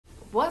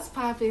What's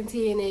poppin',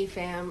 T&A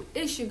fam?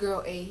 It's your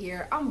girl A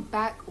here. I'm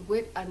back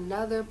with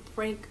another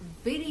prank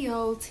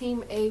video.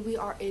 Team A, we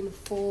are in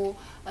full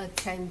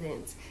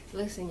attendance.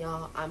 Listen,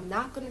 y'all, I'm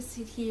not gonna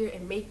sit here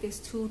and make this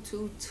too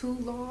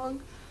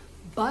long,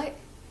 but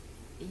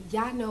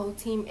y'all know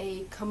Team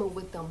A coming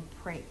with them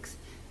pranks.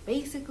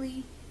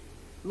 Basically,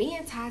 me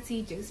and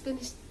Tati just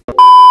finished,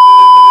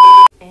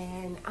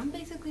 and I'm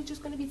basically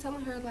just gonna be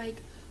telling her, like,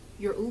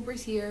 your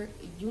Uber's here,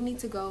 you need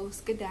to go,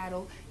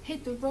 skedaddle,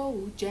 hit the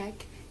road,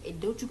 Jack, and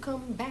don't you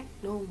come back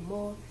no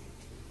more.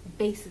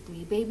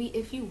 Basically, baby,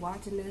 if you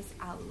watching this,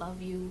 I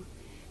love you.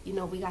 You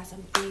know, we got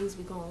some things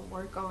we gonna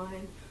work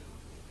on,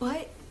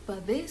 but for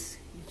this,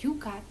 you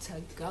got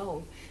to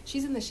go.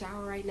 She's in the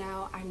shower right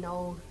now. I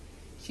know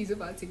she's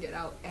about to get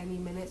out any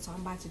minute, so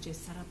I'm about to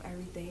just set up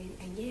everything.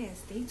 And yeah,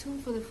 stay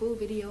tuned for the full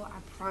video. I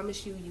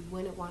promise you, you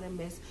wouldn't want to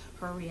miss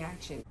her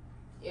reaction.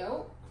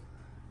 Yo.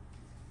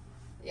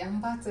 Yeah,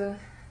 I'm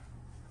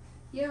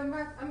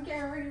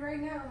getting ready right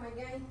now, my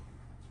gang.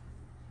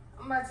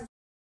 I'm about to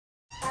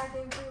pack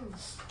in too.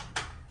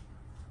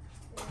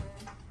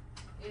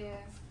 Yeah,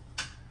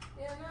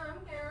 no,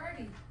 I'm getting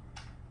ready.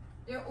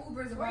 Your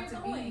Uber's about to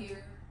be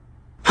here.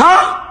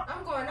 Huh?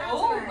 I'm going out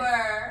Uber?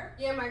 tonight.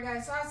 Yeah, my guy.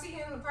 So I'll see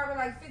you in probably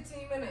like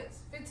 15 minutes.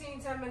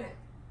 10 minutes.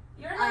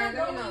 You're not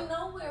going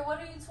nowhere. What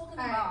are you talking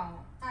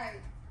about?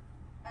 Alright.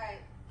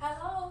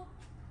 Hello?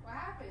 What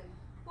happened?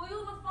 Who you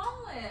on the phone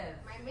with?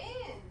 My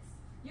mans.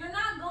 You're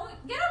not going.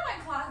 Get out my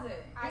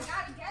closet. I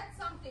gotta get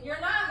something. You're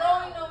not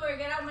going nowhere.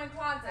 Get out my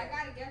closet. I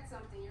gotta get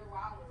something. You're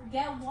wilding.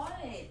 Get what?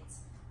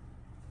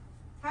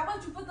 How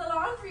about you put the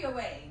laundry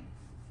away?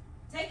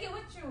 Take it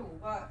with you.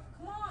 What?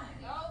 Come on.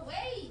 No,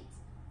 wait.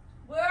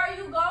 Where are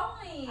you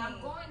going?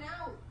 I'm going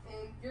out,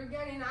 and you're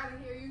getting out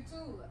of here, you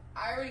too.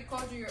 I already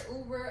called you your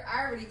Uber.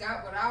 I already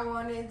got what I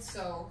wanted,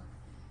 so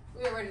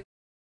we already.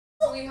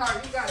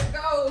 Sweetheart, you gotta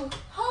go.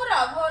 Hold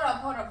up.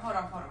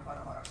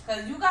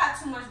 Because you got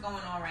too much going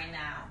on right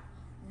now.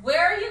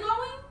 Where are you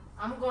going?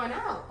 I'm going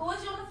out. Who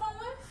is you on the phone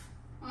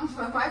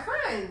with? My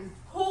friend.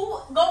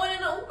 Who going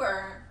in the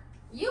Uber?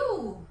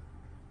 You.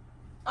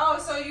 Oh,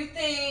 so you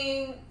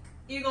think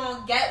you're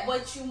gonna get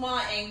what you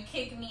want and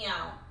kick me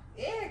out?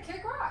 Yeah,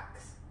 kick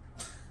rocks.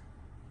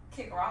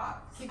 Kick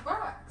rocks? Kick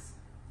rocks.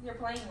 You're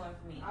playing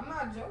with me. I'm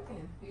not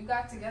joking. You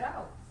got to get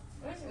out.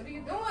 What are you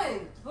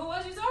doing? Who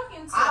was you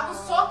talking to? I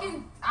was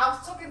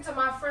talking to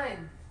my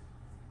friend.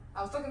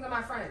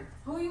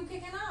 Who you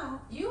kicking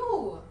out?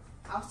 You.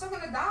 I was talking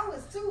to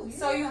Dollars too.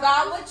 So you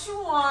got what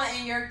you want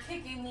and you're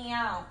kicking me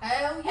out.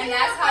 Hell yeah. And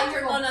that's how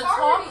you're gonna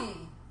talk?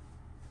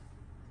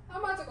 I'm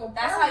about to go party.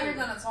 That's how you're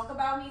gonna talk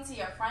about me to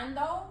your friend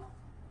though?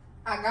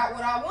 I got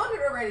what I wanted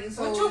already.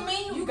 So what you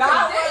mean you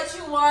got what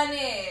you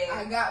wanted?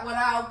 I got what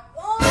I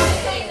wanted.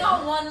 This ain't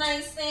no one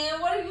night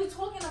stand. What are you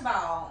talking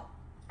about?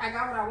 I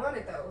got what I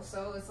wanted though,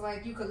 so it's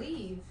like you could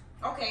leave.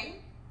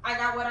 Okay, I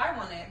got what I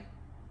wanted.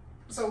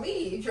 So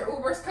leave. Your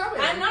Uber's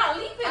coming. I'm not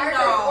leaving though. I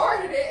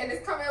already ordered it and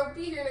it's coming. It'll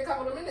be here in a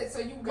couple of minutes. So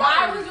you got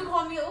Why would you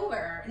call me an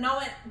Uber?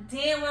 Knowing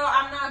damn well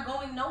I'm not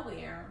going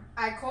nowhere.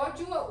 I called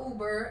you an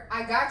Uber.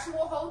 I got you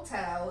a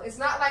hotel. It's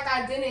not like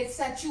I didn't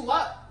set you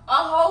up. A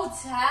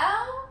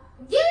hotel?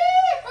 Yeah,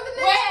 for the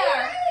next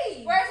 2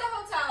 days. Where's the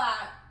hotel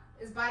at?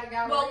 It's by the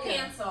Galleria. Well,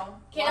 cancel.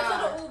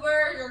 Cancel the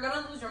Uber. You're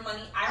gonna lose your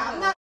money.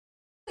 I'm not.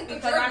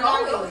 Because you're I'm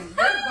going. not going. You're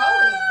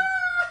going.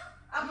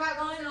 I'm not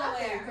going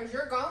nowhere. Because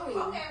you're going.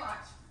 Okay,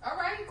 watch. All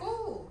right,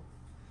 cool.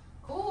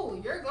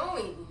 You're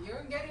going.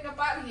 You're getting up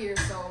out of here,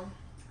 so.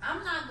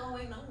 I'm not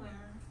going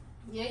nowhere.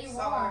 Yeah, you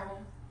are.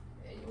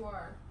 Yeah, you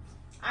are.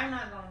 I'm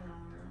not going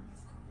nowhere.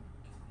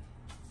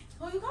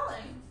 Who are you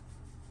calling?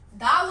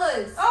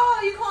 Dollars.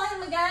 Oh, you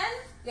calling him again?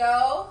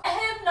 Yo. Let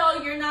him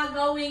know you're not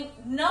going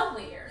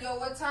nowhere. Yo,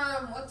 what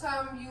time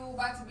you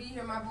about to be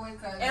here, my boy?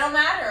 Cause it don't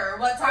matter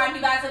what time you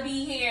about to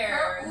be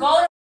here.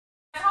 Go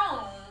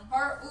home.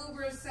 Her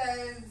Uber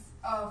says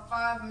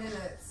 5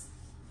 minutes.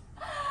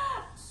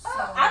 So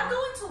I'm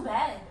going to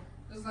bed.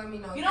 Just let me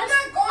know. You're not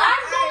going.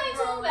 I'm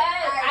going to bed.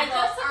 I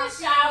just took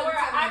a shower.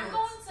 I'm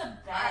going to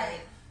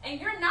bed. And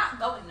you're not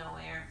going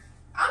nowhere.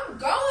 I'm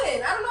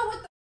going. I don't know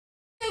what the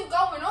thing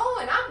going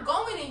on. I'm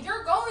going and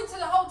you're going to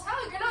the hotel.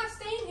 You're not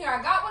staying here.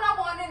 I got what I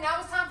wanted.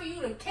 Now it's time for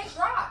you to kick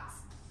rocks.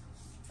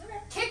 Okay.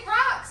 Kick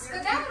rocks.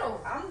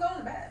 Skedaddle. I'm going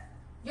to bed.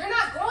 You're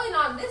not going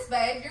on this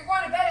bed. You're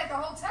going to bed at the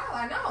hotel.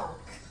 I know.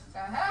 The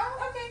hell?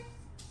 Okay.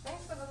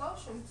 Thanks for the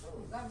lotion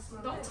too. That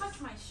smell Don't nice.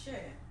 touch my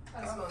shit.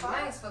 That smells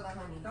nice for the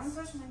honeys. Don't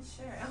touch my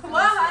shit.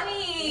 What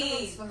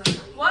honeys?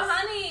 What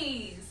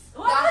honeys? The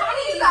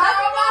honeys are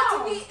about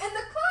to be in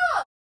the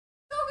club. What are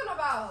you talking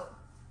about?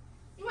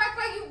 You act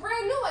like you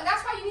brand new, and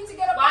that's why you need to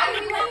get up out of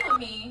here. Why are you playing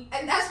with me?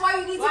 And that's why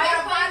you need to get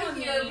up out of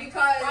here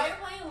because why are you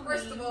playing with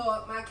first me? of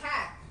all, my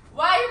cat.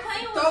 Why are you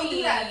playing with Don't me?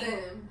 do that to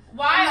him.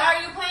 Why are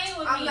you playing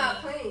with me? I'm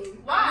not playing.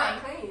 Why?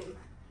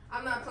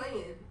 I'm not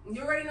playing.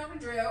 You already know the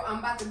drill. I'm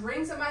about to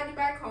bring somebody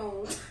back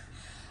home.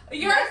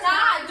 You're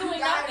not doing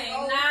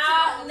nothing.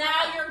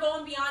 Now you're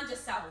going beyond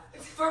yourself.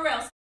 For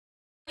real. Stop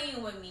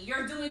playing with me.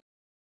 You're doing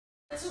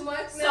too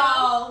much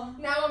now.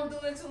 So now I'm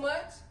doing too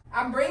much.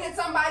 I'm bringing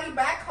somebody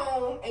back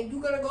home. and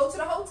you're gonna go to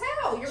the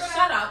hotel. You're gonna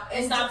shut up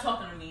and stop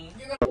talking to me.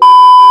 You're gonna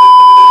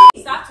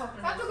stop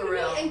talking to me for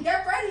real. And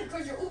get ready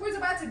because your Uber's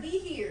about to be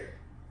here.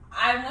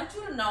 I want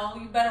you to know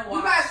you better watch.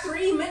 You got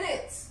 3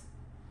 minutes.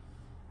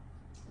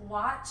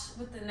 Watch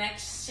with the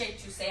next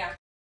shit you say.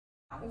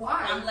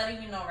 Why? I'm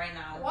letting you know right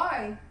now.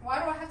 Why? Why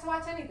do I have to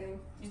watch anything?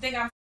 You think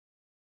I'm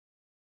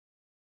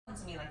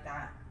to me like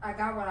that? I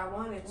got what I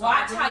wanted. So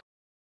watch how you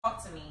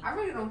talk to me. I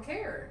really don't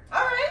care.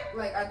 All right.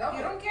 Like I don't.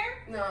 You don't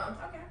care? No.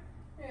 Okay.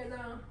 Yeah,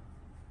 no.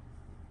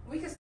 We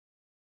can,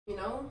 you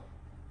know,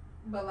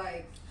 but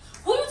like.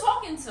 Who you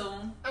talking to?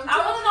 I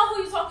want to know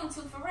who you talking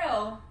to for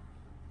real.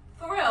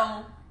 For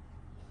real.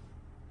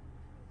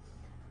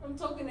 I'm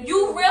talking to you.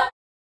 You real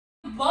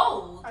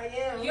bold. I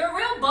am. You're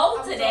real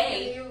bold I'm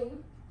today.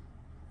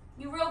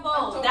 You're real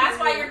bold. That's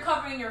why you're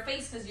covering your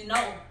face because you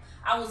know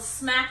I will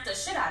smack the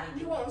shit out of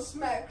you. You won't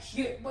smack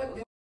shit. But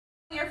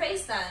your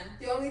face then.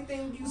 The only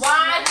thing you.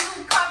 Why are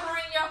you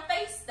covering your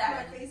face then?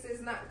 My face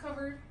is not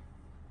covered.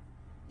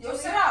 So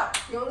sit up.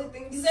 The only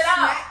thing you sit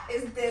smack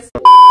is this.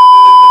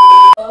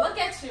 Look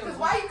at you. Because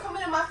why are you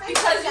coming in my face?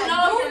 Because you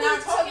know you're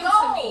not talking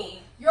to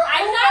me.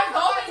 I'm not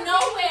going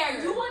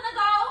nowhere. You want to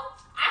go?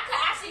 I could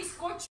actually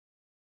escort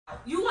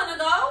you. You want to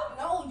go?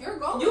 No, you're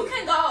going. You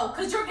can go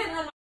because you're getting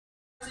on my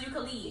so you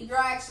can leave. You're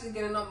actually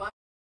getting on my.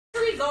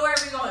 Go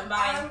wherever you're going.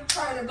 Bye. I'm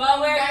trying to go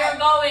where you're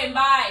going.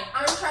 Bye.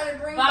 I'm trying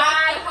to bring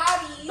back the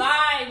hotties.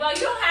 Bye. Well,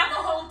 you don't have a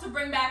home to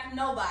bring back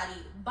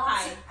nobody.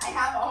 Bye. I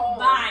have a home.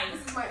 Bye.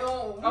 This is my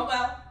own. Oh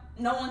well,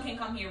 no one can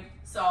come here.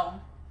 So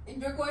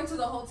you're going to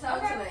the hotel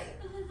tonight.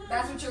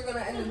 That's what you're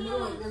gonna end up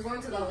doing. You're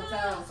going to the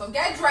hotel. So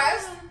get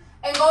dressed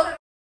and go to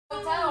the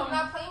hotel. I'm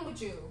not playing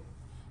with you.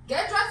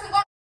 Get dressed and go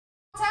to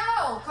the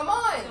hotel. Come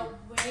on.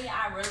 The way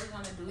I really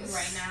want to do you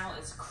right now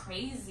is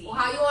crazy. Well,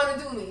 how you want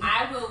to do me?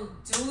 I will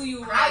do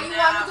you how right you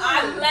now. Want to do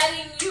I'm me?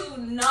 letting you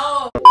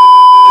know.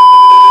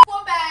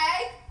 Your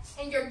bag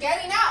and you're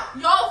getting out.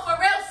 Yo, for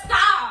real,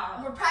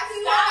 stop. We're packing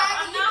your Stop. bag.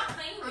 I'm not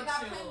playing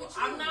with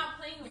you. I'm not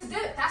playing with you.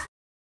 That's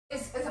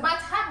it's about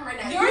to happen right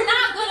now. You're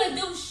not gonna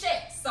do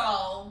shit.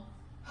 So.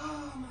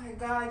 Oh my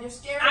God, you're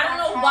scared. I don't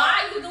know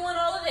why you're doing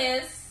all of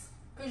this.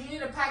 Because you need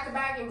to pack a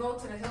bag and go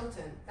to the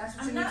Hilton. That's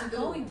what you need to do. I'm not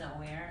going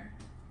nowhere.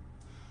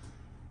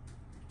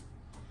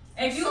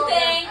 If you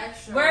think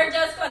we're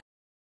just gonna,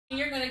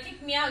 you're gonna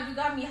kick me out, you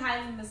got me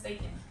highly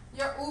mistaken.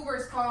 Your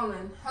Uber's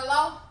calling.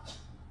 Hello?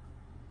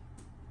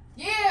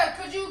 Yeah,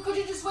 could you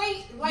just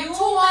wait like you 2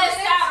 more minutes?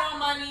 Missed out on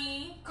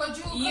money.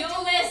 You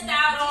missed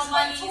out on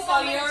money, so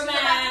you're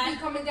mad.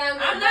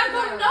 I'm not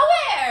going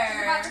nowhere.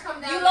 She's about to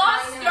come down. You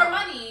lost your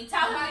money.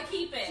 Tell him to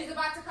keep it. She's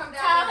about to come down.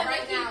 Tell him to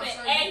keep it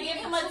and give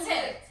him a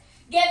tip.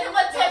 Give him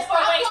a tip for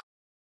wasting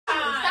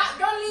time. Stop!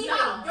 You're leaving.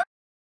 No.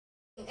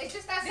 It's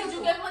just that simple. Did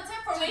you give him a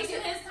tip for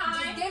wasting his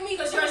time? Just give me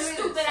because you're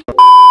stupid.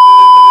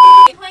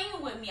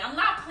 Playing with me. I'm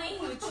not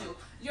playing with you.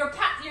 You're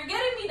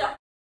getting me the.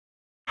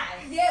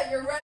 Yeah,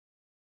 you're right.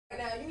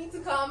 Now you need to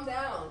calm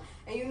down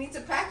and you need to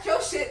pack your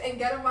shit and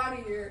get them out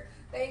of here.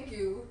 Thank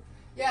you.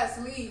 Yes,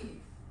 leave.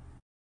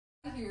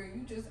 Here,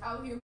 you just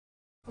out here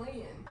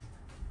playing.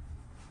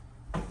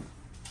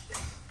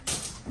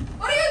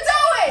 What are you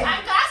doing?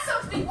 I got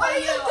something. What for are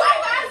you doing?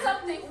 I got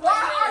something. Why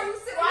are you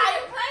sitting Why here?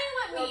 are you playing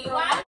with me? No,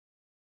 Why are you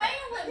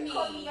playing with me?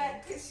 Call me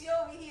back because she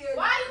over here.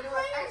 Why are you doing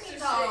playing extra with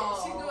me shit.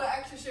 though? She doing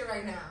extra shit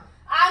right now.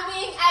 I'm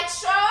being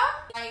extra.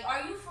 Like,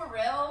 are you for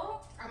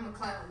real? I'm a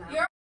clown now.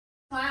 You're a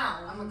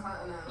clown. I'm a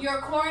clown now.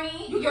 You're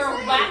corny. You You're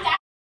whack ass.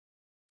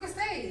 You can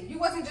say. You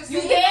wasn't just You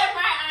saying damn that.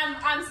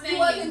 right. I'm saying You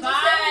wasn't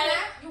just saying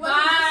that. You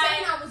wasn't just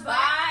saying I was bye.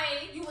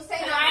 back. You were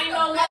saying I ain't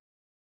know. bad.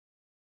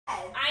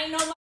 I ain't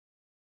know.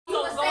 You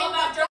So were go saying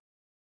about your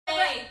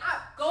day.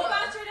 Go Sure.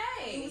 about your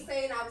You were day.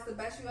 saying I was the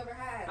best you ever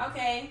had.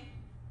 Okay.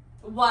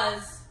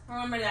 Was.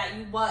 Remember that.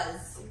 You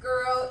was.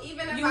 Girl,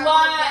 even if You I was.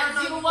 go down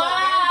on You you was.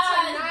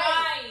 again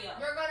tonight,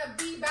 you're gonna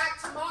be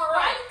back tomorrow.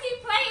 Why you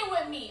keep playing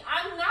with me?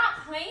 I'm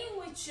not playing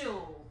with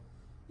you.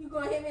 You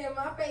gonna hit me in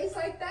my face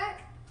like that?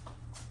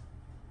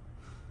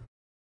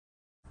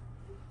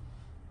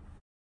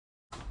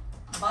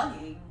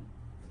 Bugging.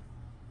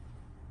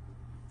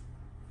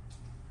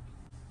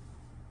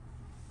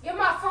 Get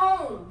my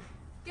phone.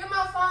 Get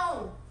my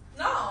phone.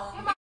 No.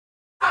 Get my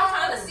I'm phone.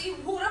 trying to see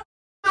who the My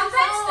I'm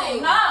texting.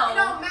 phone. No. It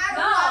don't matter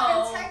No. who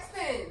I've been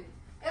texting.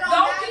 It don't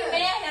Don't matter. be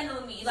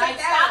manhandling me. Sit Like,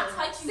 down. stop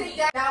touching Sit me.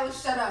 down. Now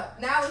it's shut up.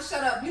 Now it's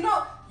shut up. You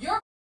know, you're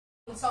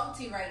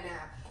salty right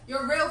now.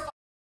 You're real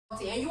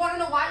salty. And you want to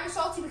know why you're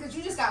salty? Because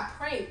you just got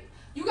pranked.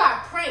 You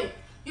got pranked.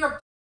 You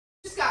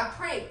just got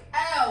pranked.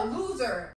 Loser.